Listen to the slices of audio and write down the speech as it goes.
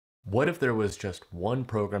What if there was just one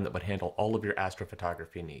program that would handle all of your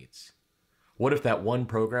astrophotography needs? What if that one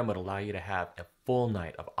program would allow you to have a full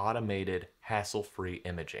night of automated, hassle-free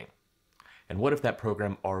imaging? And what if that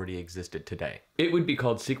program already existed today? It would be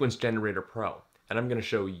called Sequence Generator Pro, and I'm going to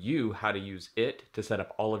show you how to use it to set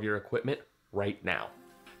up all of your equipment right now.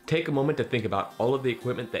 Take a moment to think about all of the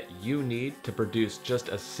equipment that you need to produce just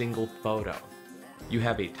a single photo. You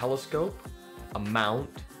have a telescope, a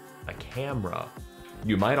mount, a camera.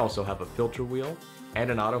 You might also have a filter wheel and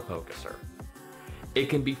an autofocuser. It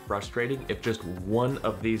can be frustrating if just one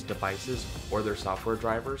of these devices or their software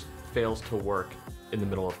drivers fails to work in the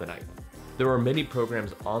middle of the night. There are many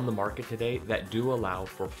programs on the market today that do allow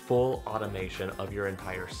for full automation of your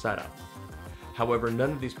entire setup. However, none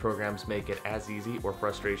of these programs make it as easy or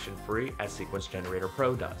frustration-free as Sequence Generator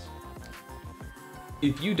Pro does.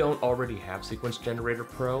 If you don't already have Sequence Generator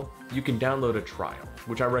Pro, you can download a trial,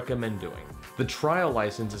 which I recommend doing. The trial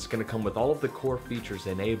license is going to come with all of the core features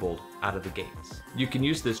enabled out of the gates. You can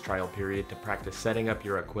use this trial period to practice setting up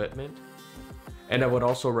your equipment, and I would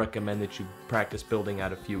also recommend that you practice building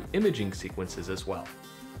out a few imaging sequences as well.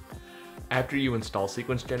 After you install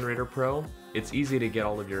Sequence Generator Pro, it's easy to get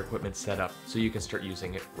all of your equipment set up so you can start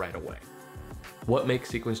using it right away. What makes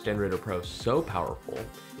Sequence Generator Pro so powerful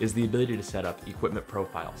is the ability to set up equipment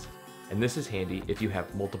profiles, and this is handy if you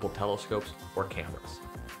have multiple telescopes or cameras.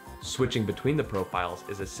 Switching between the profiles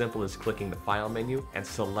is as simple as clicking the File menu and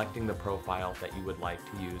selecting the profile that you would like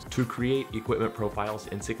to use. To create equipment profiles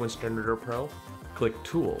in Sequence Generator Pro, click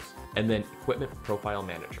Tools and then Equipment Profile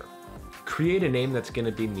Manager. Create a name that's going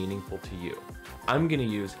to be meaningful to you. I'm going to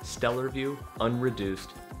use Stellar View Unreduced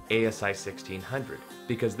ASI 1600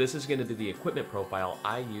 because this is going to be the equipment profile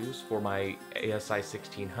I use for my ASI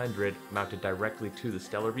 1600 mounted directly to the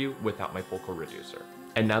Stellar View without my focal reducer.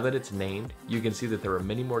 And now that it's named, you can see that there are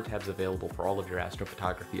many more tabs available for all of your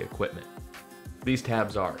astrophotography equipment. These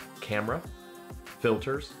tabs are Camera,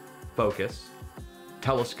 Filters, Focus,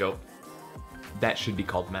 Telescope, that should be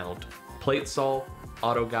called Mount, Plate Sol,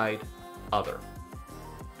 Auto Guide, Other.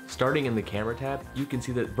 Starting in the Camera tab, you can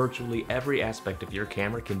see that virtually every aspect of your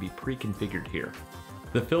camera can be pre-configured here.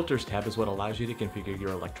 The Filters tab is what allows you to configure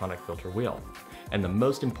your electronic filter wheel. And the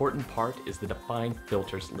most important part is the Define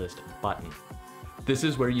Filters List button. This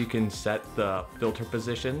is where you can set the filter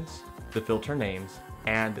positions, the filter names,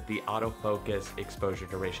 and the autofocus exposure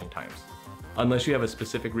duration times. Unless you have a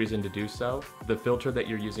specific reason to do so, the filter that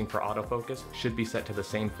you're using for autofocus should be set to the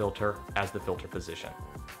same filter as the filter position.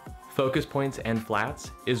 Focus points and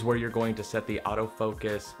flats is where you're going to set the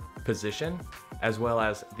autofocus position as well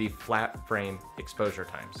as the flat frame exposure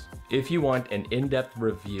times. If you want an in-depth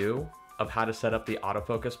review of how to set up the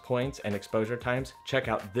autofocus points and exposure times, check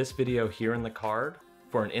out this video here in the card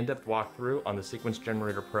for an in-depth walkthrough on the Sequence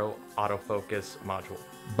Generator Pro autofocus module.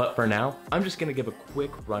 But for now, I'm just gonna give a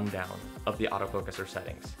quick rundown of the autofocuser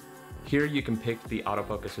settings. Here you can pick the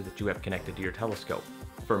autofocuser that you have connected to your telescope.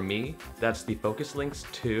 For me, that's the Focus Links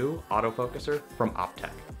 2 autofocuser from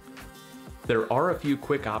Optech. There are a few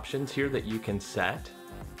quick options here that you can set.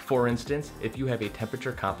 For instance, if you have a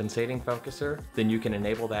temperature compensating focuser, then you can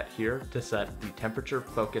enable that here to set the temperature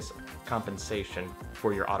focus compensation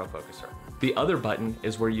for your autofocuser. The other button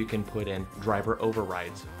is where you can put in driver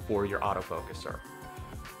overrides for your autofocuser.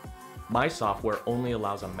 My software only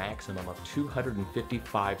allows a maximum of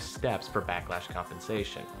 255 steps for backlash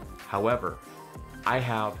compensation. However, I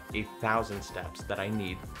have 1,000 steps that I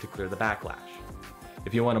need to clear the backlash.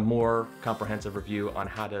 If you want a more comprehensive review on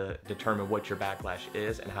how to determine what your backlash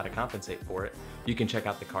is and how to compensate for it, you can check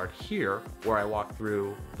out the card here where I walk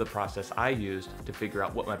through the process I used to figure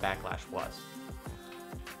out what my backlash was.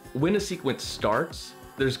 When a sequence starts,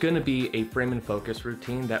 there's going to be a frame and focus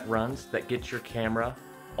routine that runs that gets your camera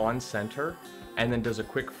on center and then does a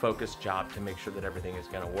quick focus job to make sure that everything is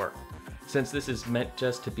going to work. Since this is meant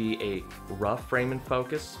just to be a rough frame and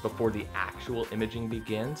focus before the actual imaging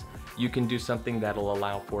begins, you can do something that'll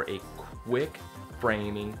allow for a quick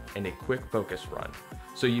framing and a quick focus run.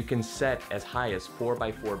 So you can set as high as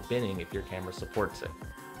 4x4 binning if your camera supports it.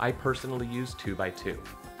 I personally use 2x2.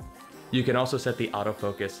 You can also set the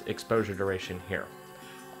autofocus exposure duration here.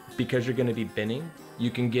 Because you're going to be binning,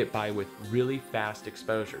 you can get by with really fast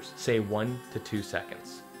exposures, say 1 to 2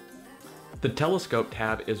 seconds. The Telescope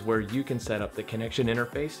tab is where you can set up the connection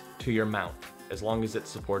interface to your mount, as long as it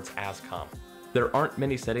supports ASCOM. There aren't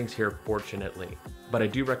many settings here, fortunately, but I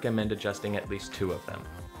do recommend adjusting at least 2 of them.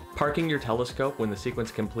 Parking your telescope when the sequence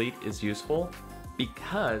complete is useful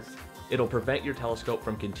because it'll prevent your telescope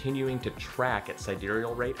from continuing to track at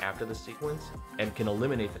sidereal rate after the sequence and can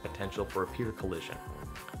eliminate the potential for a peer collision.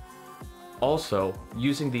 Also,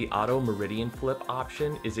 using the auto meridian flip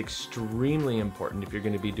option is extremely important if you're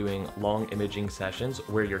going to be doing long imaging sessions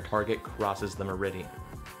where your target crosses the meridian.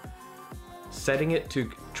 Setting it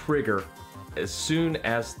to trigger as soon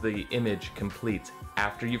as the image completes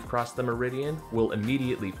after you've crossed the meridian will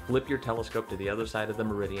immediately flip your telescope to the other side of the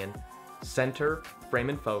meridian, center, frame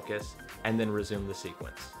and focus, and then resume the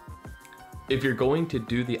sequence. If you're going to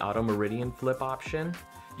do the auto meridian flip option,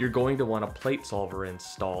 you're going to want a plate solver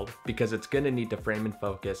installed because it's going to need to frame and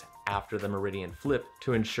focus after the meridian flip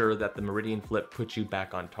to ensure that the meridian flip puts you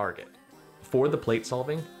back on target. For the plate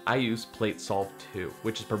solving, I use Plate Solve 2,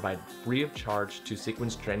 which is provided free of charge to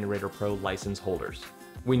Sequence Generator Pro license holders.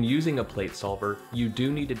 When using a plate solver, you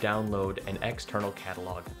do need to download an external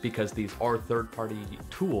catalog because these are third-party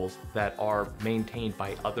tools that are maintained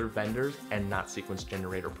by other vendors and not Sequence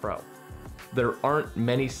Generator Pro. There aren't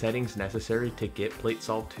many settings necessary to get Plate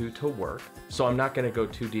Solve 2 to work, so I'm not going to go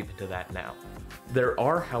too deep into that now. There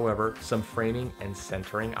are, however, some framing and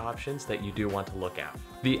centering options that you do want to look at.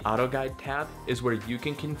 The Auto Guide tab is where you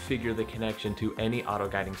can configure the connection to any auto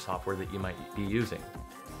guiding software that you might be using.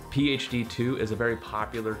 PhD2 is a very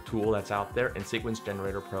popular tool that's out there, and Sequence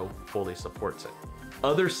Generator Pro fully supports it.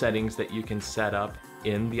 Other settings that you can set up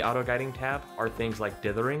in the Auto Guiding tab are things like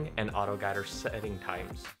dithering and auto guider setting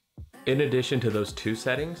times. In addition to those two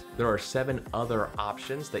settings, there are 7 other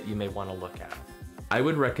options that you may want to look at. I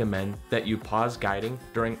would recommend that you pause guiding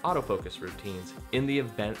during autofocus routines in the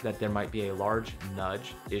event that there might be a large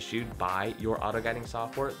nudge issued by your auto guiding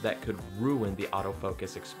software that could ruin the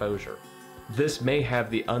autofocus exposure. This may have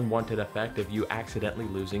the unwanted effect of you accidentally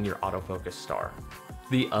losing your autofocus star.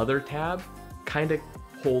 The other tab kind of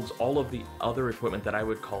holds all of the other equipment that I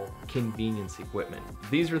would call convenience equipment.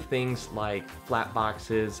 These are things like flat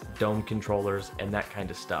boxes, dome controllers, and that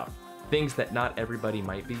kind of stuff. Things that not everybody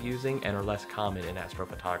might be using and are less common in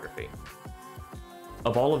astrophotography.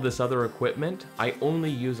 Of all of this other equipment, I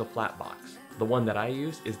only use a flat box. The one that I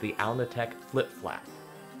use is the Alnatech Flip Flat,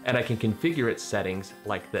 and I can configure its settings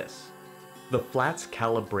like this. The Flats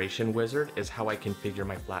calibration wizard is how I configure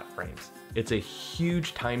my flat frames. It's a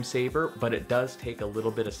huge time saver, but it does take a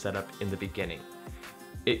little bit of setup in the beginning.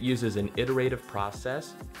 It uses an iterative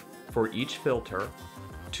process for each filter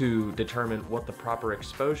to determine what the proper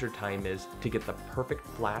exposure time is to get the perfect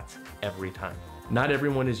flats every time. Not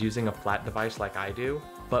everyone is using a flat device like I do,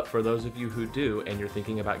 but for those of you who do and you're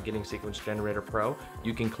thinking about getting Sequence Generator Pro,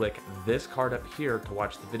 you can click this card up here to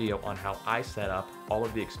watch the video on how I set up all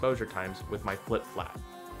of the exposure times with my flip flat.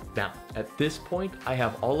 Now, at this point, I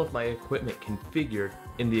have all of my equipment configured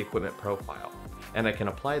in the equipment profile, and I can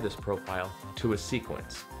apply this profile to a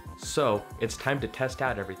sequence. So it's time to test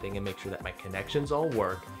out everything and make sure that my connections all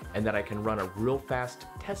work and that I can run a real fast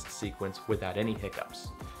test sequence without any hiccups.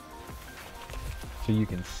 So you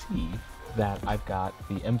can see that I've got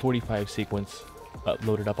the M45 sequence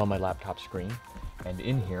loaded up on my laptop screen, and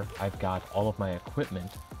in here I've got all of my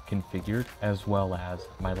equipment configured as well as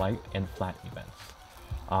my light and flat events.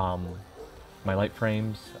 My light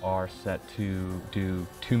frames are set to do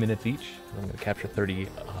 2 minutes each. I'm going to capture 30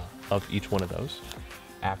 of each one of those.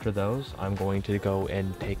 After those, I'm going to go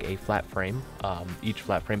and take a flat frame. Each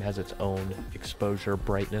flat frame has its own exposure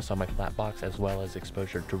brightness on my flat box as well as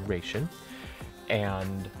exposure duration.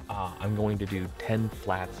 And I'm going to do 10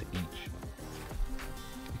 flats each.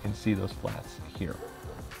 You can see those flats here.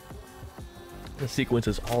 The sequence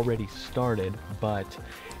is already started, but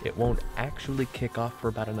it won't actually kick off for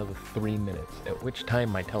about another 3 minutes, at which time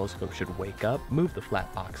my telescope should wake up, move the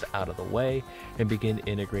flat box out of the way, and begin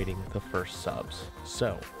integrating the first subs.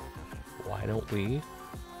 So, why don't we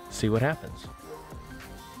see what happens?